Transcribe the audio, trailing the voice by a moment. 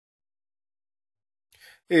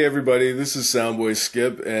Hey everybody, this is Soundboy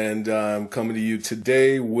Skip, and I'm coming to you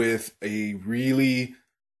today with a really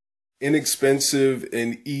inexpensive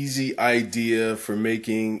and easy idea for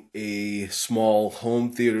making a small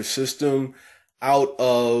home theater system out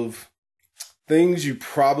of things you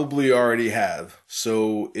probably already have.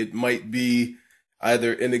 So it might be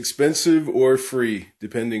either inexpensive or free,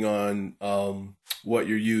 depending on what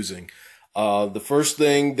you're using. The first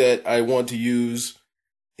thing that I want to use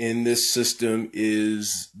in this system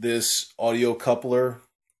is this audio coupler,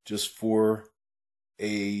 just for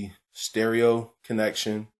a stereo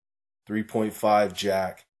connection, 3.5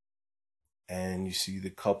 jack, and you see the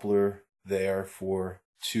coupler there for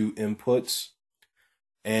 2 inputs.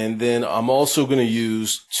 And then I'm also going to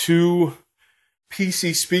use 2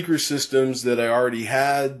 PC speaker systems that I already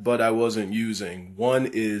had but I wasn't using. One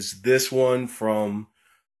is this one from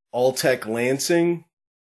Altec Lansing,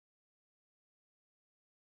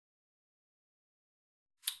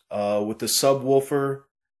 with the subwoofer,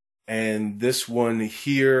 and this one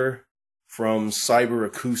here from Cyber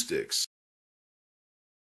Acoustics.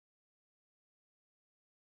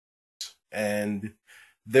 And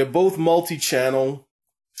they're both multi-channel,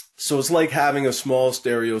 so it's like having a small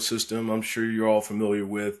stereo system. I'm sure you're all familiar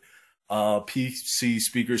with PC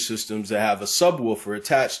speaker systems that have a subwoofer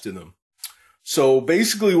attached to them. So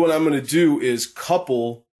basically what I'm going to do is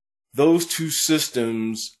couple those 2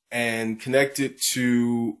 systems and connect it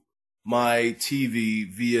to my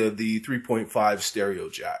TV via the 3.5 stereo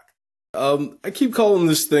jack. I keep calling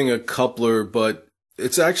this thing a coupler, but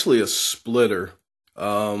it's actually a splitter.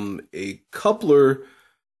 A coupler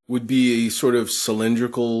would be a sort of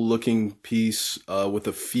cylindrical looking piece with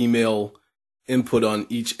a female input on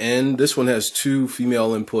each end. This one has 2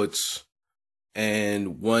 female inputs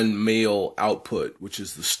and 1 male output, which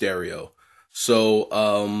is the stereo. So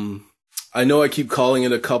I know I keep calling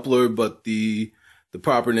it a coupler, but the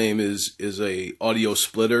proper name is a audio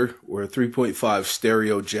splitter, or a 3.5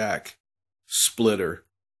 stereo jack splitter.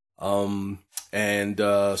 So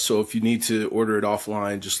if you need to order it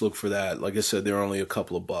offline, just look for that. Like I said, they're only a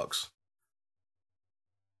couple of bucks.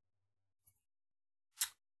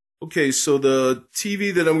 Okay, so the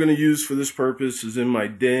TV that I'm going to use for this purpose is in my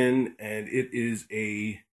den, and it is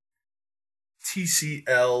a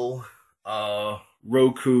TCL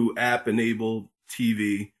Roku app-enabled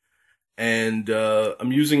TV. And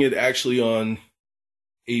I'm using it actually on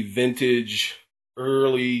a vintage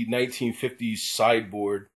early 1950s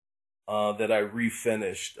sideboard that I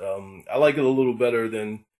refinished. I like it a little better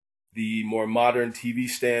than the more modern TV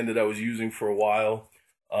stand that I was using for a while.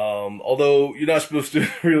 Although you're not supposed to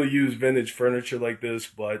really use vintage furniture like this,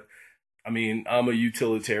 but I mean, I'm a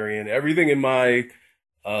utilitarian. Everything in my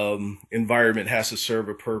environment has to serve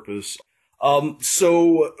a purpose.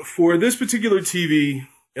 So for this particular TV,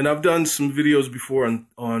 and I've done some videos before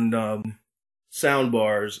on sound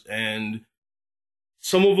bars, and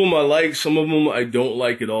some of them I like, some of them I don't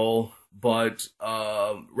like at all. But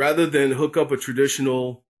rather than hook up a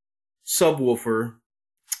traditional subwoofer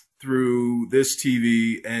through this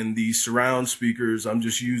TV and the surround speakers, I'm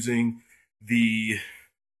just using the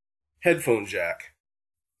headphone jack,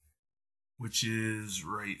 which is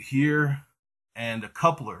right here, and a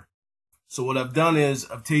coupler. So what I've done is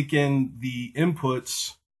I've taken the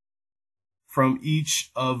inputs from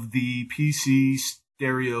each of the PC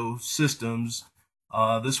stereo systems.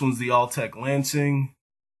 This one's the Altec Lansing,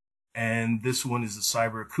 and this one is the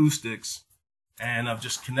Cyber Acoustics. And I've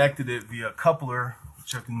just connected it via a coupler,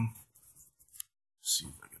 which I can see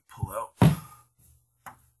if I can pull out.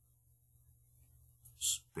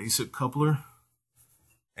 Just basic coupler.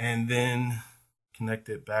 And then connect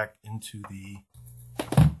it back into the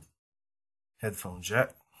headphone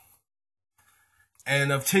jack.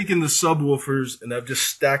 And I've taken the subwoofers and I've just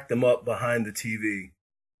stacked them up behind the TV.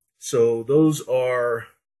 So those are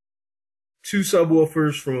 2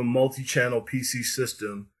 subwoofers from a multi-channel PC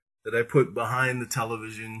system that I put behind the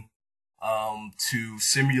television to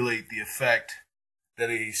simulate the effect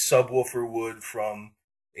that a subwoofer would from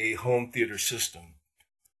a home theater system.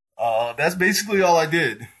 That's basically all I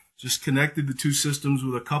did. Just connected the 2 systems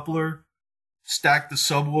with a coupler, stacked the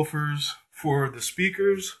subwoofers for the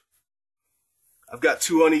speakers. I've got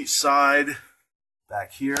 2 on each side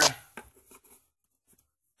back here,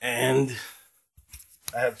 and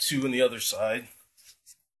I have 2 on the other side.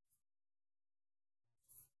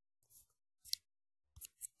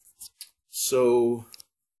 So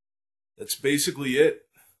that's basically it.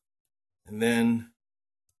 And then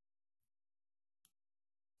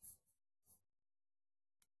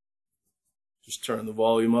just turn the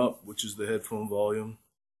volume up, which is the headphone volume.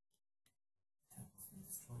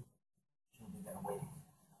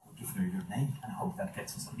 Your name. and I hope that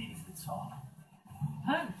gets us a meaningful talk.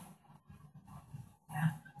 Oh. Yeah.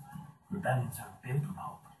 Rebellions are built on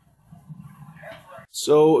hope.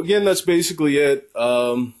 So again, that's basically it.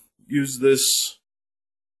 Use this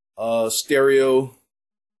stereo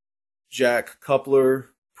jack coupler.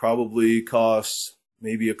 Probably costs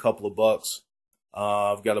maybe a couple of bucks.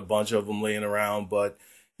 I've got a bunch of them laying around, but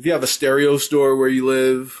if you have a stereo store where you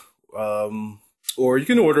live, or you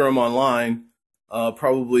can order them online,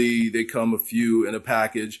 probably they come a few in a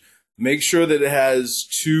package. Make sure that it has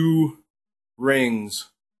 2 rings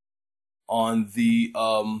on the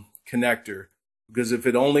connector, because if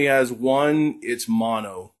it only has 1, it's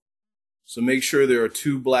mono. So make sure there are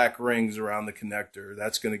 2 black rings around the connector.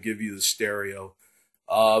 That's going to give you the stereo.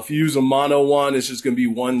 If you use a mono one, it's just going to be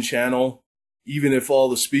 1 channel. Even if all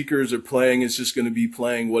the speakers are playing, it's just going to be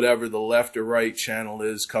playing whatever the left or right channel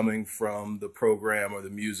is coming from the program or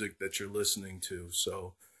the music that you're listening to.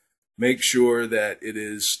 So make sure that it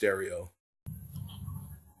is stereo.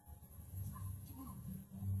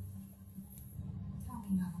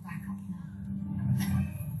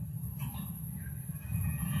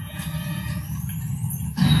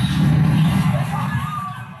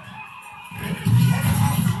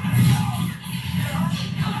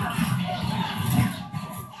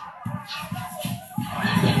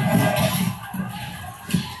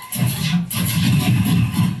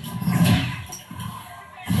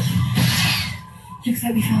 Looks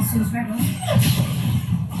like we found Sue's rebels.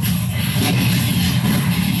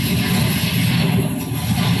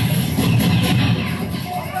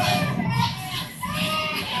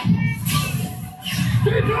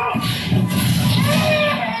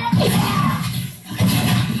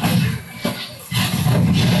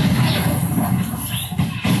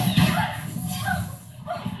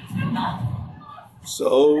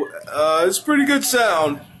 So it's pretty good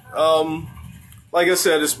sound. Like I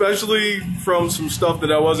said, especially from some stuff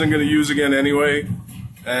that I wasn't going to use again anyway,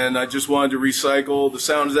 and I just wanted to recycle. The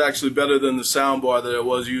sound is actually better than the sound bar that I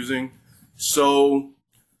was using. So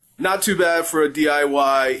not too bad for a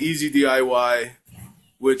DIY, easy DIY,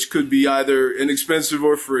 which could be either inexpensive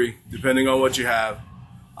or free, depending on what you have.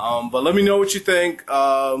 But let me know what you think.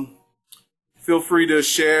 Feel free to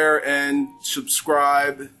share and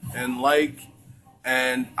subscribe and like,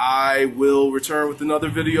 and I will return with another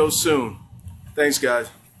video soon. Thanks, guys.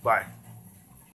 Bye.